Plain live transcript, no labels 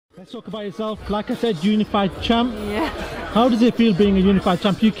Let's talk about yourself. Like I said, unified champ. Yeah. How does it feel being a unified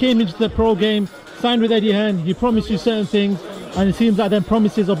champ? You came into the pro game, signed with Eddie Hearn, he promised you certain things, and it seems like them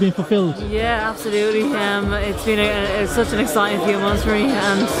promises are being fulfilled. Yeah, absolutely. It's been such an exciting few months for me,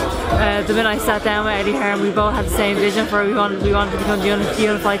 and the minute I sat down with Eddie Hearn, we both had the same vision for it. We wanted to become the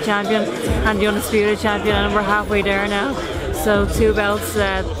unified champion and the undisputed champion, and we're halfway there now. So 2 belts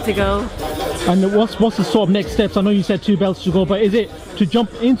to go. And what's the sort of next steps? I know you said 2 belts to go, but is it to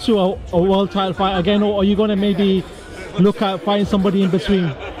jump into a world title fight again, or are you going to maybe look at fighting somebody in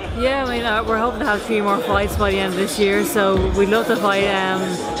between? Yeah, I mean, we're hoping to have 3 more fights by the end of this year, so we'd love to fight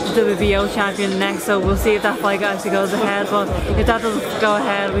the WBO champion next, so we'll see if that fight actually goes ahead. But if that doesn't go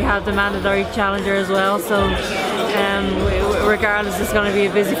ahead, we have the mandatory challenger as well, so regardless, it's going to be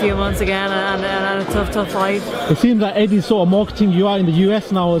a busy few months again, and a tough fight. It seems like Eddie's sort of marketing you out in the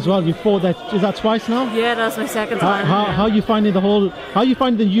US now as well. You fought is that twice now? Yeah, that's my second time. How are you finding how are you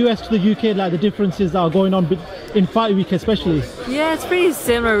finding the US to the UK, like the differences that are going on in fight week especially? Yeah, it's pretty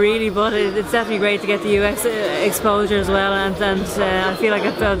similar really, but it's definitely great to get the US exposure as well, and I feel like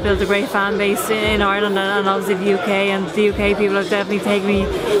I've built a great fan base in Ireland and obviously the UK, and the UK people have definitely taken me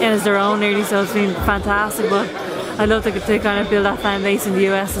in as their own nearly, so it's been fantastic. But I'd love to kind of build that fan base in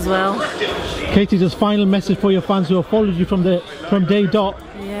the US as well. Katie, just final message for your fans who have followed you from day dot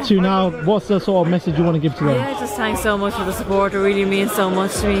to now. What's the sort of message you want to give to them? Yeah, just thanks so much for the support. It really means so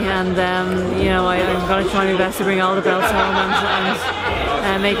much to me, and you know, I'm going to try my best to bring all the belts home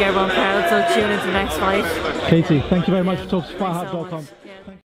and make everyone proud. So tune into the next fight. Katie, thank you very much for talking to FightHype.com.